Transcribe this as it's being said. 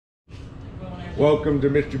Welcome to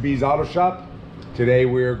Mr. B's Auto Shop. Today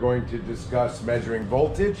we are going to discuss measuring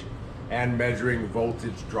voltage and measuring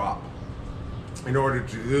voltage drop. In order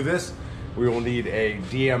to do this, we will need a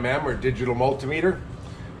DMM or digital multimeter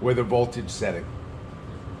with a voltage setting.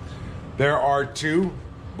 There are two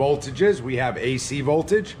voltages. We have AC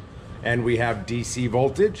voltage and we have DC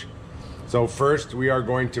voltage. So first we are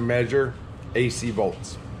going to measure AC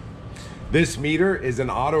volts. This meter is an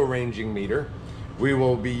auto ranging meter. We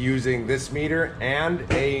will be using this meter and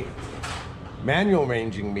a manual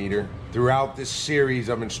ranging meter throughout this series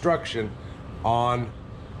of instruction on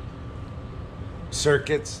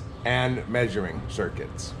circuits and measuring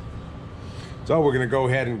circuits. So we're going to go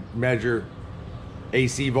ahead and measure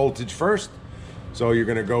AC voltage first. So you're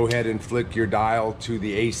going to go ahead and flick your dial to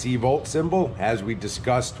the AC volt symbol. As we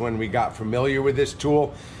discussed when we got familiar with this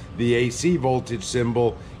tool, the AC voltage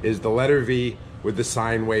symbol is the letter V with the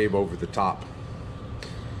sine wave over the top.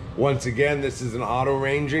 Once again, this is an auto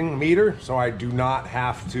ranging meter, so I do not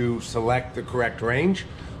have to select the correct range.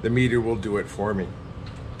 The meter will do it for me.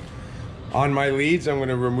 On my leads, I'm going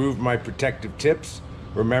to remove my protective tips.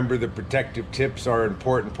 Remember, the protective tips are an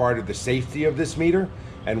important part of the safety of this meter,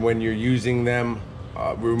 and when you're using them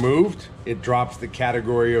removed, it drops the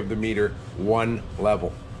category of the meter one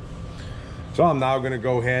level. So I'm now going to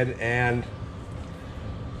go ahead and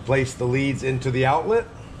place the leads into the outlet.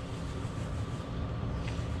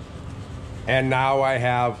 And now I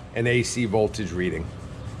have an AC voltage reading.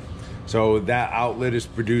 So that outlet is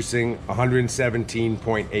producing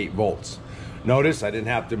 117.8 volts. Notice I didn't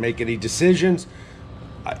have to make any decisions.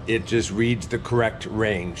 It just reads the correct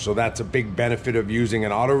range. So that's a big benefit of using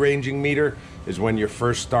an auto ranging meter, is when you're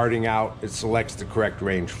first starting out, it selects the correct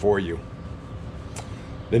range for you.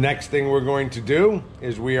 The next thing we're going to do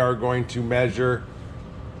is we are going to measure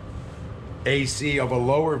AC of a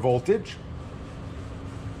lower voltage.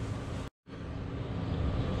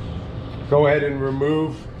 Go ahead and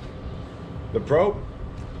remove the probe,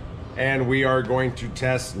 and we are going to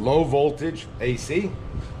test low voltage AC.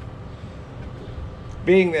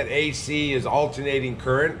 Being that AC is alternating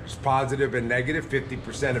current, it's positive and negative,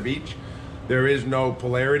 50% of each, there is no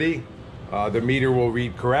polarity. The meter will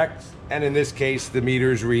read correct, and in this case the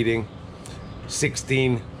meter is reading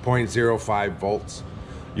 16.05 volts.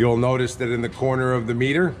 You'll notice that in the corner of the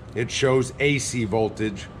meter it shows AC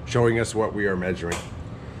voltage, showing us what we are measuring.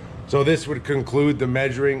 So this would conclude the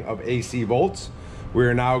measuring of AC volts. We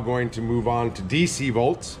are now going to move on to DC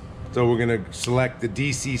volts. So we're going to select the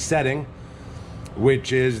DC setting,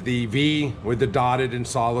 which is the V with the dotted and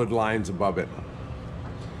solid lines above it.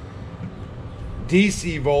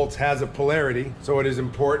 DC volts has a polarity, so it is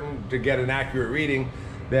important to get an accurate reading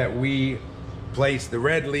that we place the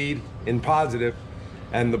red lead in positive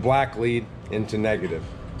and the black lead into negative.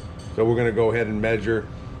 So we're going to go ahead and measure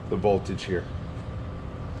the voltage here.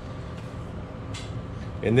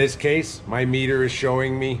 In this case, my meter is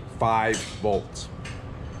showing me 5 volts.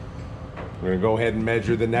 I'm going to go ahead and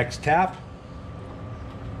measure the next tap.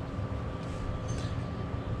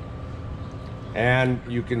 And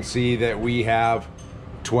you can see that we have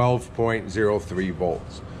 12.03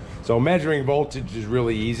 volts. So measuring voltage is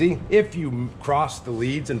really easy. If you cross the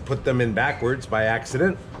leads and put them in backwards by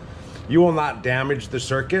accident, you will not damage the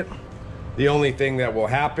circuit. The only thing that will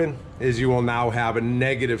happen is you will now have a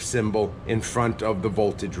negative symbol in front of the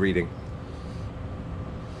voltage reading.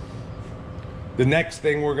 The next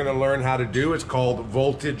thing we're going to learn how to do is called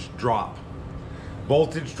voltage drop.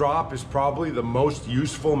 Voltage drop is probably the most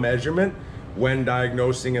useful measurement when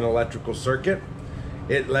diagnosing an electrical circuit.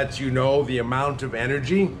 It lets you know the amount of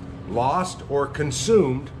energy lost or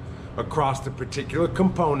consumed across the particular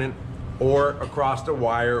component or across the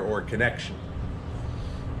wire or connection.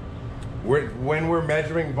 When we're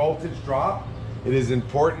measuring voltage drop, it is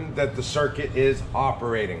important that the circuit is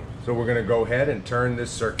operating. So we're going to go ahead and turn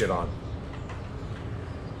this circuit on.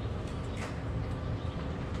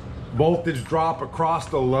 Voltage drop across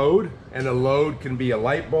the load, and a load can be a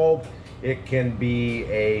light bulb, it can be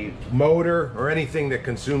a motor, or anything that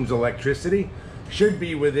consumes electricity, should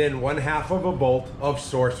be within 1/2 of a volt of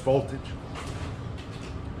source voltage.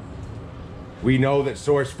 We know that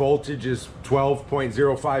source voltage is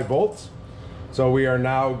 12.05 volts. So we are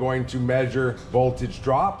now going to measure voltage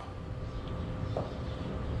drop.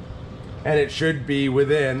 And it should be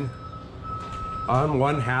within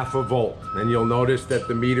 1/2 a volt. And you'll notice that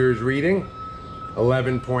the meter is reading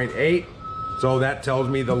 11.8. So that tells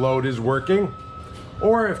me the load is working.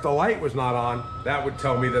 Or if the light was not on, that would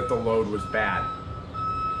tell me that the load was bad.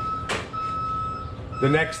 The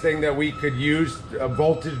next thing that we could use a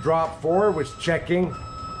voltage drop for was checking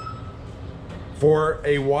for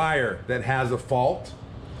a wire that has a fault.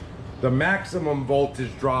 the maximum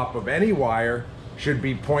voltage drop of any wire should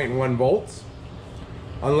be 0.1 volts.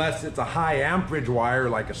 Unless it's a high amperage wire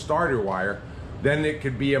like a starter wire, then it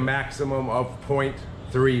could be a maximum of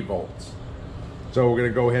 0.3 volts. So we're going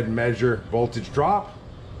to go ahead and measure voltage drop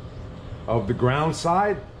of the ground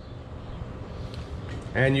side.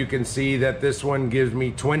 And you can see that this one gives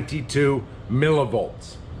me 22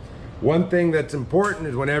 millivolts. One thing that's important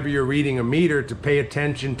is whenever you're reading a meter to pay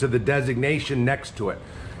attention to the designation next to it.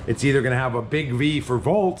 It's either going to have a big V for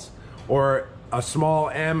volts or a small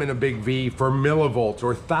m and a big V for millivolts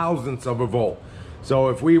or thousandths of a volt. So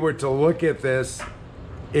if we were to look at this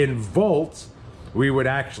in volts, we would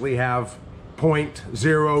actually have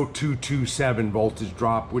 0.0227 voltage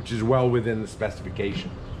drop, which is well within the specification.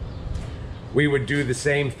 We would do the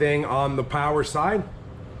same thing on the power side.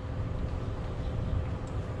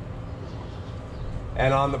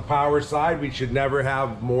 And on the power side, we should never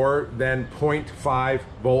have more than 0.5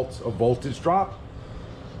 volts of voltage drop.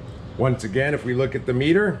 Once again, if we look at the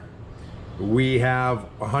meter, we have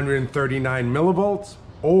 139 millivolts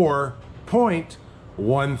or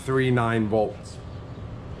 0.139 volts.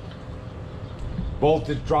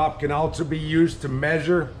 Voltage drop can also be used to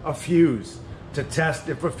measure a fuse, to test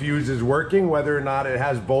if a fuse is working, whether or not it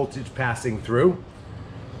has voltage passing through.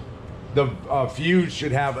 The fuse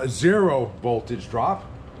should have a 0 voltage drop,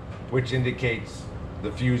 which indicates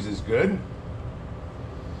the fuse is good,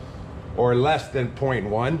 or less than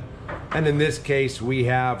 0.1. And in this case, we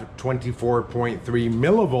have 24.3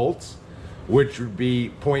 millivolts, which would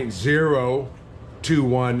be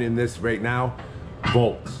 0.021 in this right now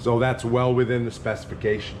volts. So that's well within the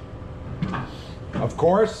specification. Of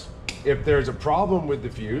course, if there's a problem with the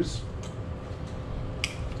fuse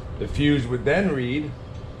would then read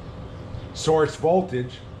source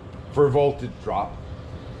voltage for voltage drop,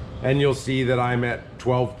 and you'll see that I'm at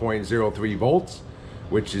 12.03 volts,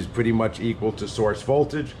 which is pretty much equal to source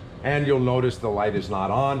voltage, and you'll notice the light is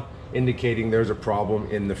not on, indicating there's a problem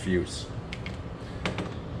in the fuse.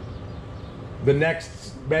 The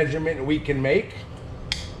next measurement we can make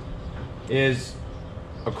is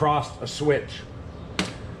across a switch.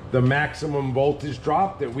 The maximum voltage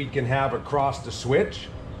drop that we can have across the switch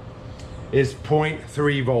is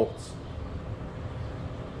 0.3 volts.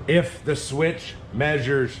 If the switch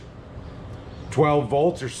measures 12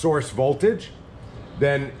 volts or source voltage,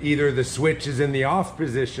 then either the switch is in the off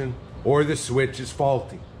position or the switch is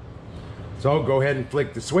faulty. So go ahead and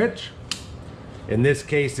flick the switch. In this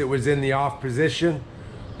case, it was in the off position,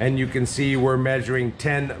 and you can see we're measuring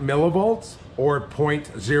 10 millivolts or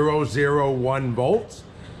 0.001 volts,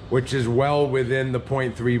 which is well within the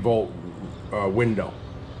 0.3 volt window.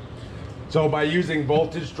 So by using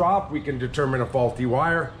voltage drop, we can determine a faulty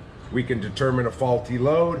wire, we can determine a faulty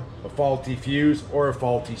load, a faulty fuse, or a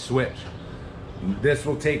faulty switch. This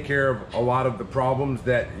will take care of a lot of the problems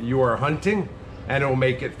that you are hunting, and it will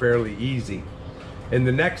make it fairly easy. In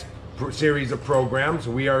the next series of programs,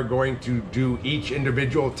 we are going to do each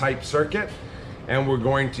individual type circuit, and we're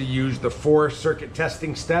going to use the 4 circuit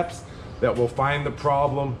testing steps that will find the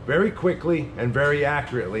problem very quickly and very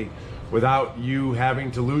accurately without you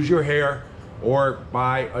having to lose your hair or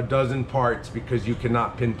buy a dozen parts because you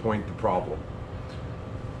cannot pinpoint the problem.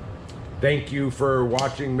 Thank you for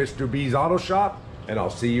watching Mr. B's Auto Shop, and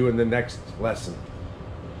I'll see you in the next lesson.